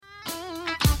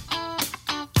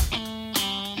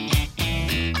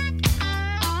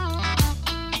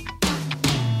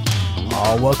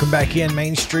y'all. Welcome back in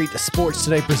Main Street Sports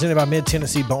Today, presented by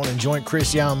Mid-Tennessee Bone and Joint.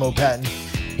 Chris Yalamo Patton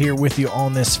here with you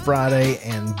on this Friday.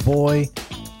 And boy,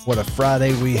 what a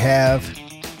Friday we have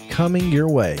coming your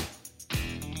way.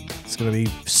 It's going to be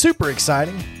super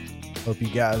exciting. Hope you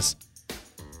guys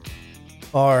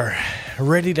are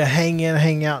ready to hang in,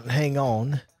 hang out, and hang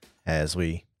on as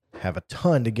we have a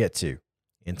ton to get to.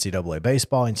 NCAA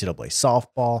baseball, NCAA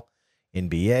softball,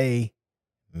 NBA,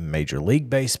 Major League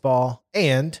Baseball,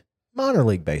 and minor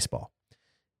league baseball,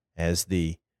 as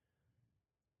the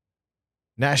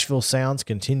Nashville Sounds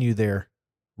continue their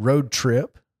road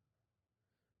trip.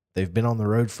 They've been on the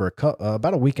road for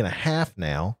about a week and a half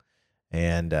now,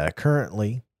 and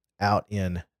currently out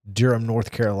in Durham,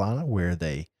 North Carolina, where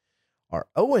they are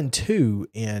 0-2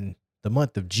 in the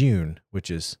month of June,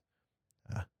 which is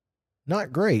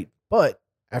not great. But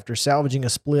after salvaging a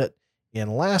split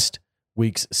in last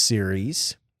week's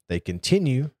series, they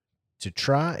continue to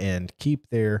try and keep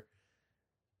their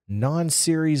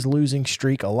non-series losing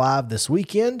streak alive this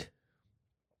weekend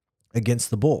against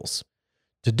the Bulls.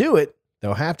 To do it,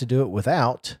 they'll have to do it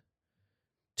without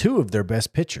two of their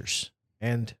best pitchers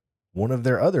and one of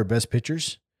their other best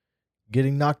pitchers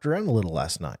getting knocked around a little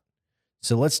last night.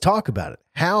 So let's talk about it.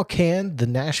 How can the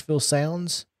Nashville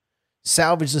Sounds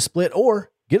salvage the split or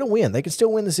get a win? They can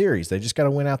still win the series. They just got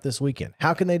to win out this weekend.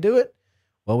 How can they do it?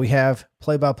 Well, we have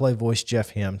play-by-play voice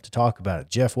Jeff Him to talk about it.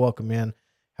 Jeff, welcome in.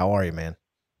 How are you, man?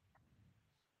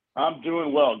 I'm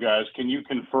doing well, guys. Can you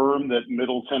confirm that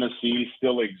Middle Tennessee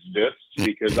still exists?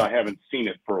 Because I haven't seen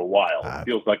it for a while. It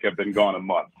feels like I've been gone a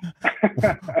month.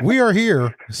 We are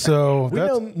here, so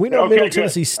we know Okay, Middle good.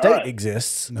 Tennessee State All right.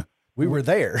 exists. We were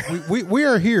there. we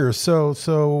are here,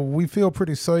 so we feel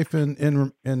pretty safe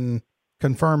in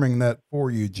confirming that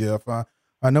for you, Jeff.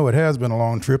 I know it has been a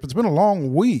long trip. It's been a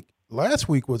long week. Last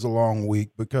week was a long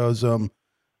week because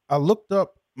I looked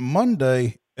up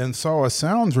Monday and saw a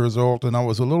Sounds result, and I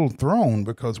was a little thrown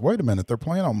because, wait a minute, they're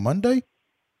playing on Monday?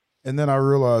 And then I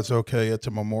realized, okay, it's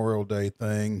a Memorial Day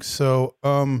thing. So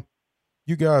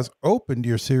you guys opened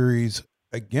your series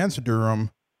against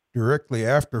Durham directly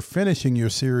after finishing your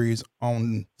series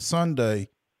on Sunday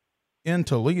in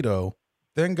Toledo,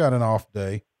 then got an off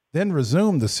day, then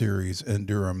resumed the series in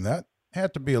Durham. That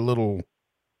had to be a little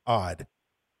odd.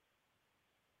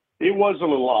 It was a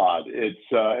little odd.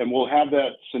 And we'll have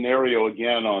that scenario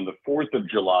again on the 4th of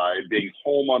July, being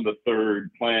home on the 3rd,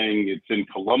 playing. It's in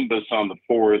Columbus on the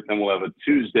 4th, then we'll have a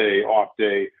Tuesday off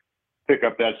day, pick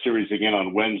up that series again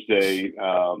on Wednesday.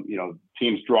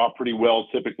 Teams draw pretty well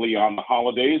typically on the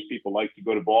holidays. People like to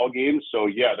go to ball games. So,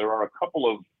 yeah, there are a couple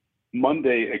of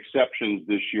Monday exceptions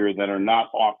this year that are not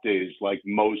off days like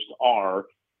most are.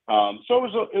 So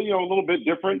it was a little bit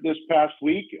different this past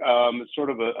week. It's sort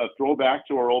of a throwback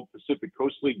to our old Pacific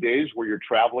Coast League days where you're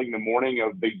traveling the morning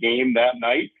of the game that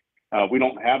night. We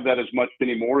don't have that as much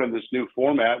anymore in this new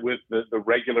format with the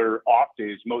regular off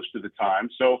days most of the time.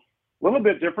 So a little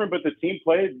bit different, but the team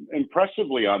played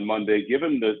impressively on Monday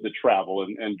given the travel.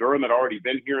 And Durham had already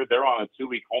been here. They're on a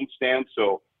 2-week homestand,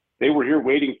 so they were here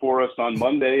waiting for us on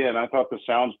Monday, and I thought the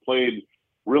Sounds played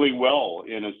really well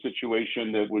in a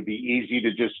situation that would be easy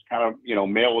to just kind of,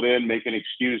 mail it in, make an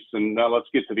excuse, and let's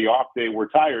get to the off day. We're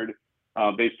tired.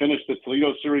 They finished the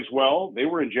Toledo series well. They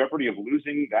were in jeopardy of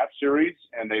losing that series,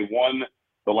 and they won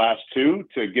the last two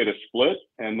to get a split,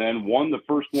 and then won the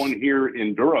first one here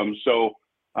in Durham. So,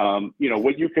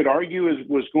 what you could argue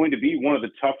was going to be one of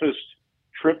the toughest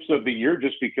trips of the year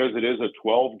just because it is a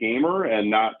 12-gamer and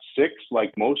not 6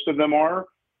 like most of them are.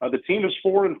 The team is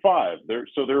 4-5.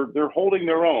 They're holding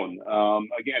their own.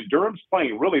 Again, Durham's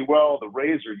playing really well. The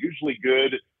Rays are usually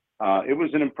good. It was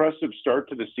an impressive start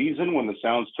to the season when the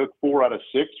Sounds took 4 out of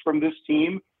 6 from this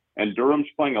team, and Durham's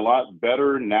playing a lot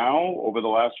better now over the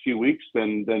last few weeks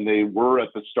than they were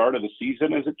at the start of the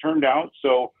season, as it turned out.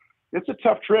 So it's a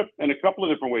tough trip in a couple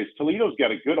of different ways. Toledo's got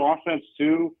a good offense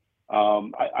too.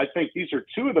 I think these are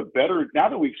two of the better. Now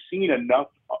that we've seen enough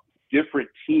different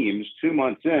teams 2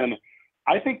 months in,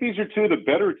 I think these are two of the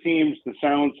better teams the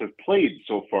Sounds have played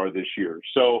so far this year.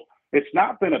 So it's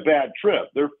not been a bad trip.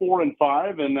 They're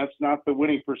 4-5, and that's not the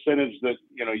winning percentage that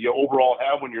you overall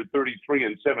have when you're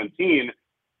 33-17.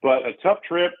 But a tough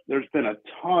trip. There's been a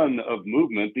ton of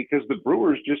movement because the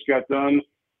Brewers just got done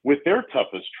with their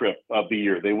toughest trip of the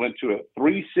year. They went to a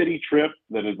 3-city trip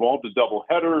that involved a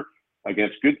doubleheader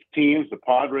against good teams: the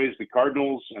Padres, the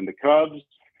Cardinals, and the Cubs.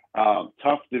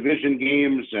 Tough division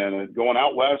games and going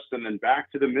out west and then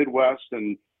back to the Midwest.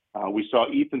 And we saw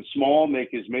Ethan Small make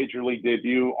his major league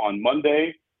debut on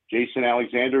Monday. Jason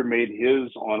Alexander made his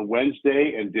on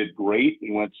Wednesday and did great.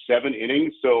 He went 7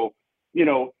 innings. So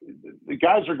the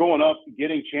guys are going up,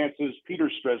 getting chances.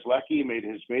 Peter Strzelecki made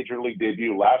his major league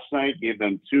debut last night, gave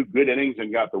them 2 good innings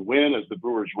and got the win as the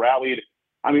Brewers rallied.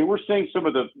 I mean, we're seeing some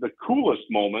of the coolest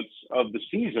moments of the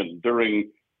season during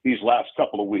these last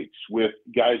couple of weeks with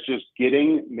guys just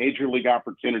getting major league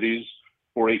opportunities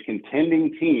for a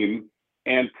contending team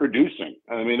and producing.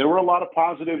 I mean, there were a lot of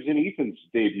positives in Ethan's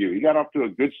debut. He got off to a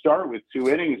good start with 2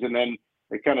 innings, and then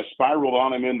it kind of spiraled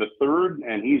on him in the 3rd,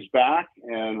 and he's back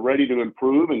and ready to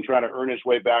improve and try to earn his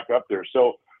way back up there.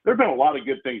 So there have been a lot of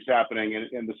good things happening,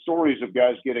 and the stories of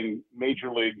guys getting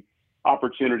major league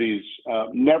opportunities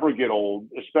never get old,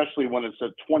 especially when it's a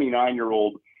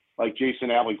 29-year-old like Jason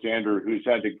Alexander, who's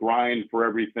had to grind for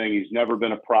everything. He's never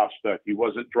been a prospect. He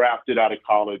wasn't drafted out of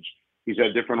college. He's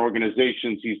had different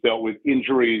organizations. He's dealt with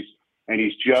injuries, and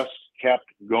he's just kept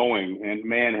going. And,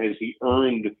 man, has he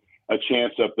earned a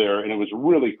chance up there. And it was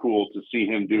really cool to see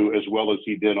him do as well as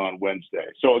he did on Wednesday.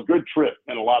 So a good trip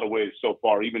in a lot of ways so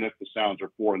far, even if the Sounds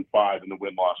are 4-5 in the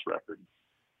win-loss record.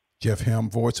 Jeff Hem,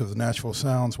 voice of the Nashville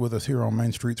Sounds, with us here on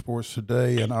Main Street Sports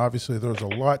today. And obviously there's a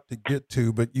lot to get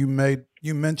to, but you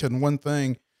mentioned one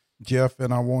thing, Jeff,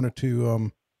 and I wanted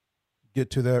to get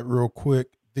to that real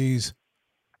quick. These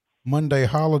Monday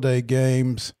holiday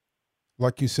games,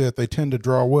 like you said, they tend to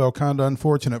draw well. Kind of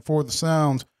unfortunate for the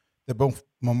Sounds that both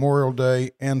Memorial Day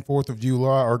and 4th of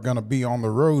July are going to be on the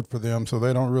road for them, so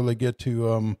they don't really get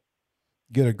to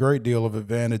get a great deal of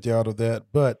advantage out of that.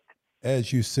 But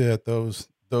as you said, those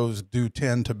do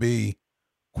tend to be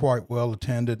quite well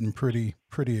attended and pretty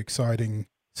exciting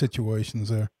situations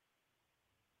there.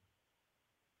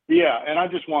 Yeah, and I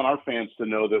just want our fans to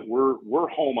know that we're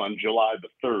home on July the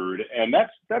 3rd, and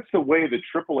that's the way the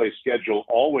AAA schedule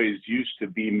always used to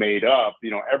be made up.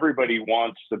 Everybody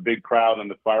wants the big crowd and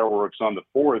the fireworks on the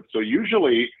 4th. So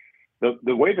usually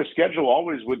the way the schedule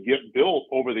always would get built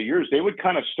over the years, they would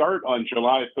kind of start on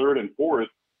July 3rd and 4th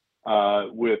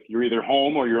with you're either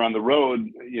home or you're on the road,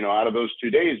 out of those 2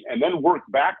 days, and then work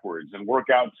backwards and work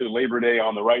out to Labor Day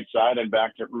on the right side and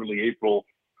back to early April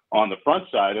on the front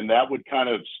side. And that would kind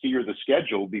of steer the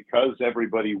schedule because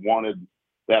everybody wanted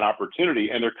that opportunity.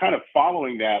 And they're kind of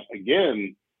following that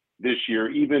again this year,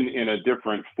 even in a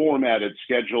different formatted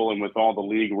schedule and with all the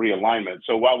league realignment.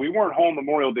 So while we weren't home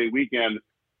Memorial Day weekend,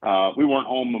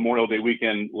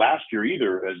 last year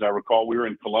either. As I recall, we were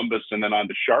in Columbus and then on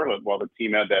to Charlotte while the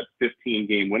team had that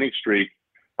 15-game winning streak.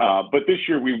 But this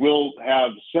year we will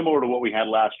have, similar to what we had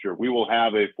last year, we will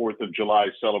have a 4th of July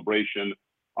celebration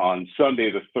on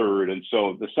Sunday the 3rd. And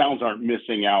so the Sounds aren't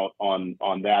missing out on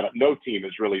that. No team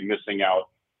is really missing out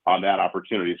on that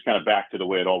opportunity. It's kind of back to the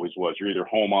way it always was. You're either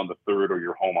home on the 3rd or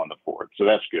you're home on the 4th. So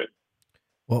that's good.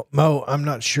 Well, Mo, I'm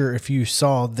not sure if you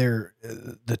saw the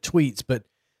tweets, but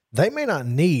they may not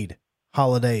need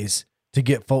holidays to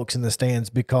get folks in the stands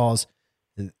because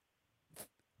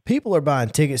people are buying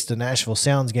tickets to Nashville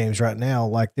Sounds games right now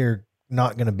like they're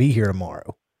not going to be here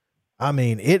tomorrow. I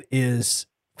mean, it is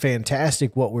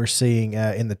fantastic what we're seeing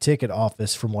in the ticket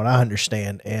office from what I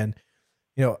understand. And,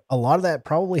 a lot of that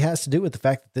probably has to do with the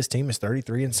fact that this team is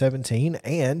 33-17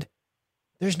 and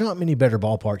there's not many better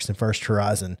ballparks than First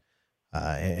Horizon.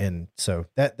 And so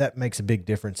that makes a big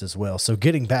difference as well. So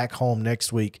getting back home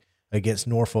next week against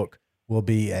Norfolk will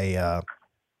be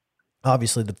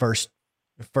obviously the first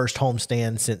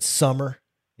homestand since summer.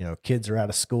 Kids are out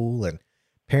of school and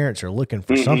parents are looking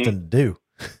for something to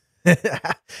do.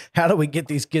 How do we get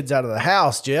these kids out of the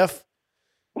house, Jeff?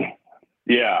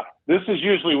 Yeah, this is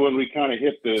usually when we kind of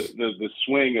hit the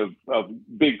swing of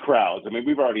big crowds. I mean,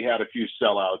 we've already had a few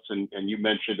sellouts, and you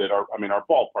mentioned it. Our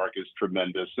ballpark is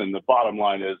tremendous, and the bottom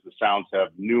line is the Sounds have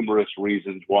numerous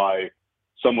reasons why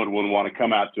someone would want to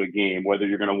come out to a game, whether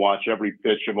you're going to watch every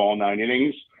pitch of all 9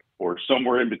 innings or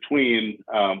somewhere in between.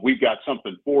 We've got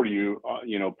something for you,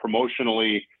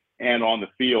 promotionally and on the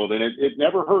field. And it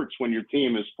never hurts when your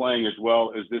team is playing as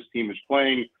well as this team is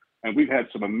playing. And we've had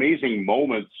some amazing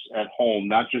moments at home,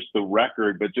 not just the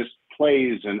record, but just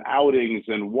plays and outings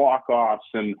and walk-offs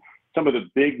and some of the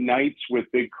big nights with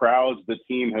big crowds the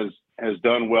team has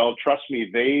done well. Trust me,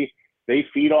 they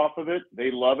feed off of it.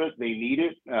 They love it. They need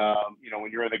it.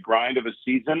 When you're in the grind of a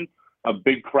season, a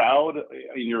big crowd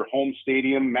in your home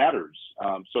stadium matters.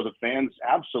 So the fans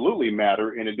absolutely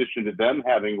matter, in addition to them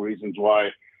having reasons why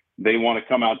they want to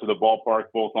come out to the ballpark,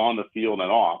 both on the field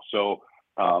and off. So,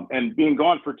 and being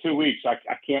gone for 2 weeks, I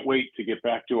can't wait to get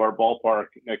back to our ballpark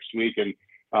next week. And,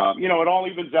 it all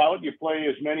evens out. You play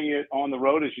as many on the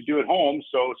road as you do at home.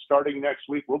 So starting next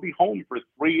week, we'll be home for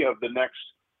 3 of the next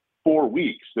 4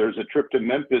 weeks. There's a trip to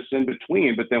Memphis in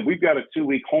between, but then we've got a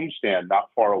 2-week homestand not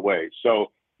far away.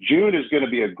 So June is going to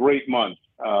be a great month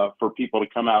for people to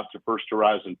come out to First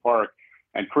Horizon Park.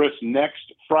 And Chris,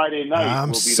 next Friday night I'm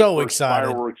will be so the first excited.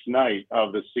 fireworks night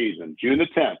of the season, June the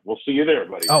 10th. We'll see you there,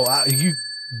 buddy. Oh, you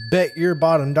bet your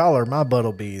bottom dollar my butt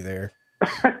will be there.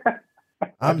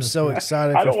 I'm so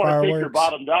excited I for don't want to fireworks. take your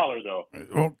bottom dollar, though.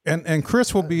 Well, and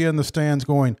Chris will be in the stands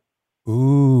going,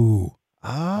 ooh.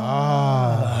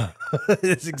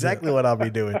 It's exactly what I'll be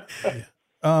doing.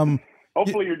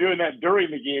 Hopefully you're doing that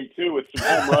during the game, too, with some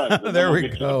home runs. And There then we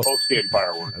we'll get go. to the post-game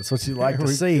fireworks. That's what you like There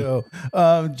to we see.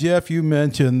 go. Jeff, you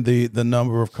mentioned the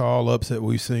number of call-ups that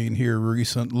we've seen here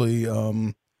recently.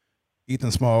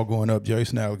 Ethan Small going up,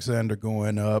 Jason Alexander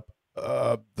going up.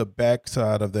 The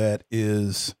backside of that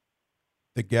is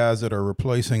the guys that are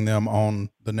replacing them on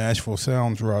the Nashville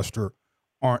Sounds roster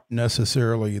aren't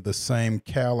necessarily the same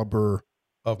caliber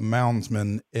of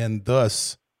moundsmen, and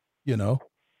thus,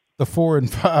 the 4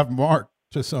 and 5 mark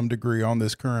to some degree on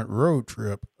this current road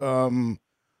trip.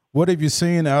 What have you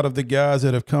seen out of the guys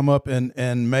that have come up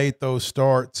and made those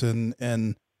starts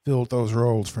and filled those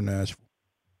roles for Nashville?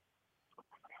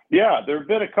 Yeah, there have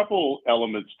been a couple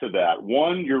elements to that.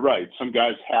 One, you're right. Some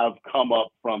guys have come up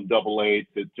from Double-A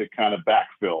to kind of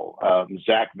backfill.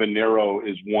 Zach Venero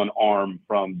is one arm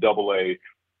from Double-A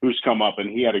who's come up, and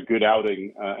he had a good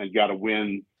outing and got a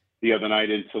win the other night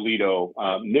in Toledo.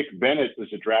 Nick Bennett was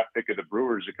a draft pick of the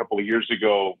Brewers a couple of years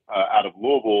ago out of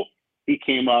Louisville. He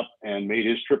came up and made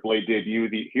his AAA debut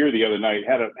here the other night.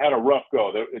 Had a rough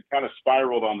go. It kind of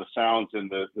spiraled on the Sounds in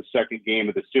the second game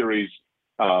of the series.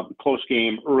 Close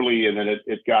game early, and then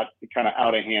it got kind of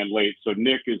out of hand late. So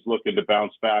Nick is looking to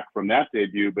bounce back from that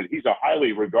debut, but he's a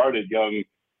highly regarded young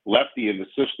lefty in the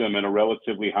system and a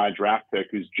relatively high draft pick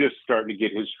who's just starting to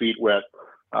get his feet wet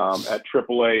at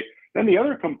AAA. Then the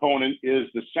other component is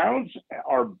the Sounds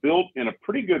are built in a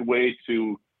pretty good way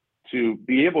to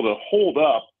be able to hold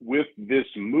up with this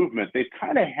movement. They've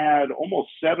kind of had almost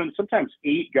 7, sometimes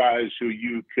 8 guys who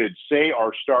you could say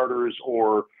are starters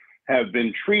or have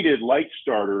been treated like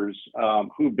starters,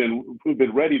 who've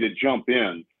been ready to jump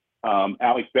in.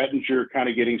 Alec Bettinger kind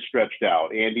of getting stretched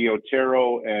out. Andy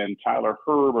Otero and Tyler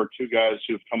Herb are 2 guys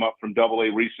who've come up from Double-A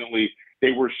recently.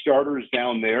 They were starters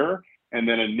down there and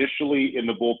then initially in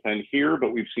the bullpen here,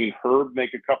 but we've seen Herb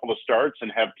make a couple of starts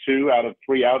and have 2 out of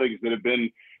 3 outings that have been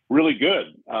really good.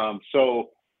 So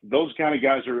those kind of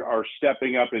guys are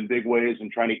stepping up in big ways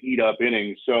and trying to eat up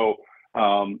innings. So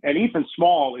and Ethan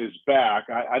Small is back.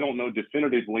 I don't know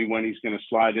definitively when he's going to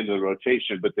slide into the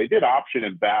rotation, but they did option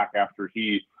him back after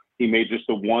he made just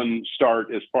the 1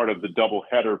 start as part of the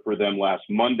doubleheader for them last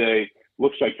Monday.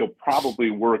 Looks like he'll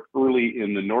probably work early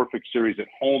in the Norfolk series at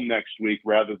home next week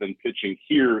rather than pitching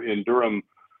here in Durham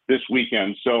this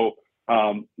weekend. So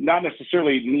not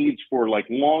necessarily needs for like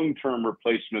long-term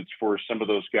replacements for some of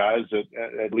those guys,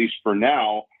 at least for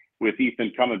now, with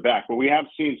Ethan coming back. But we have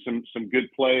seen some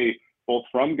good play both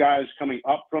from guys coming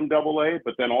up from Double-A,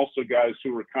 but then also guys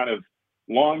who were kind of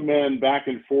long men back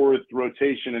and forth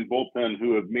rotation and bullpen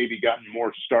who have maybe gotten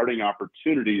more starting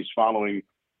opportunities following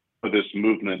this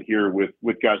movement here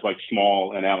with guys like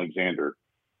Small and Alexander.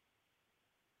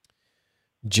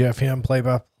 Jeff Hem,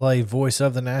 play-by-play voice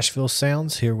of the Nashville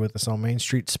Sounds, here with us on Main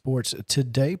Street Sports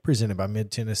Today, presented by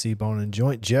Mid-Tennessee Bone and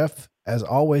Joint. Jeff, as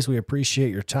always, we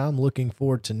appreciate your time. Looking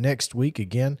forward to next week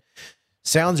again.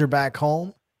 Sounds are back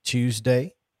home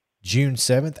Tuesday, June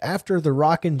 7th, after the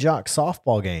Rock and Jock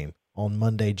softball game on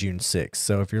Monday, June 6th.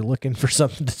 So if you're looking for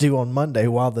something to do on Monday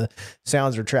while the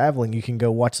Sounds are traveling, you can go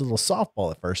watch a little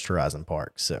softball at First Horizon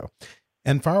Park.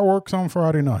 And fireworks on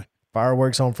Friday night.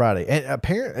 Fireworks on Friday. And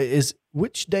apparently,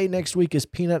 which day next week is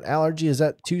peanut allergy? Is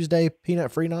that Tuesday,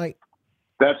 peanut free night?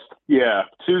 That's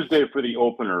Tuesday for the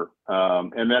opener.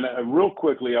 And then real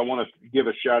quickly, I want to give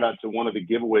a shout out to one of the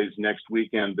giveaways next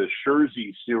weekend. The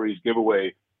Jersey Series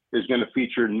giveaway is going to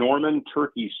feature Norman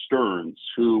Turkey Stearns,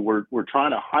 who we're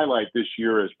trying to highlight this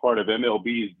year as part of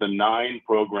MLB's The Nine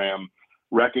program,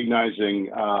 recognizing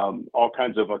all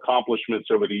kinds of accomplishments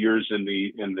over the years in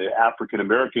the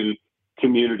African-American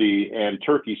community. And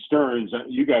Turkey Stearns,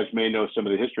 you guys may know some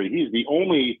of the history. He's the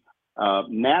only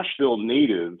Nashville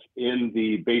native in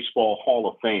the Baseball Hall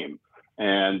of Fame.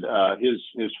 And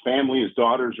his family, his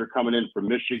daughters are coming in from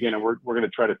Michigan, and we're going to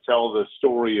try to tell the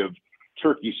story of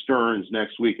Turkey Stearns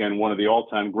next weekend, one of the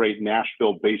all-time great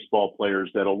Nashville baseball players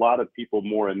that a lot of people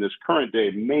more in this current day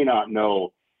may not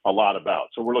know a lot about.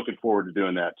 So we're looking forward to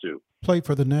doing that too. Played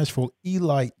for the Nashville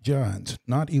Elite Giants,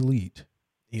 not Elite.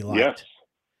 Elite. Yes.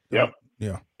 Yep.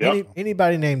 Yeah. Yep.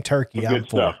 Anybody named Turkey, I'm for.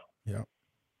 Stuff. Yeah.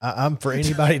 I'm for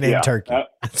anybody named Turkey.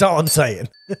 That's all I'm saying.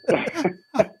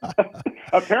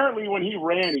 Apparently, when he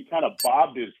ran, he kind of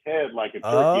bobbed his head like a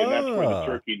turkey, and that's where the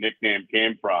Turkey nickname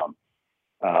came from.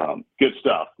 Good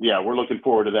stuff. Yeah, we're looking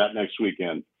forward to that next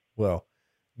weekend. Well,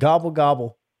 gobble,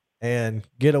 gobble, and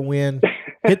get a win.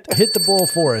 hit the bull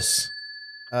for us,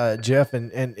 Jeff,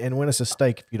 and win us a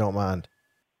steak if you don't mind.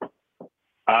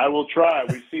 I will try.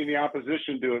 We've seen the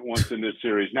opposition do it once in this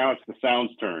series. Now it's the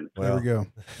Sound's turn. Well, there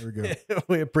we go.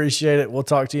 We appreciate it. We'll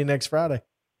talk to you next Friday.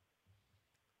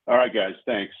 All right, guys.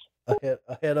 Thanks.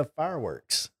 Ahead of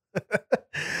fireworks.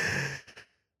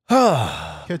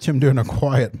 Catch him during a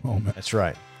quiet moment. That's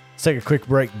right. Let's take a quick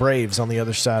break. Braves on the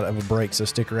other side of a break, so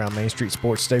stick around. Main Street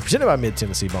Sports Today, presented by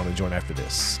Mid-Tennessee Bone, and join after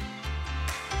this.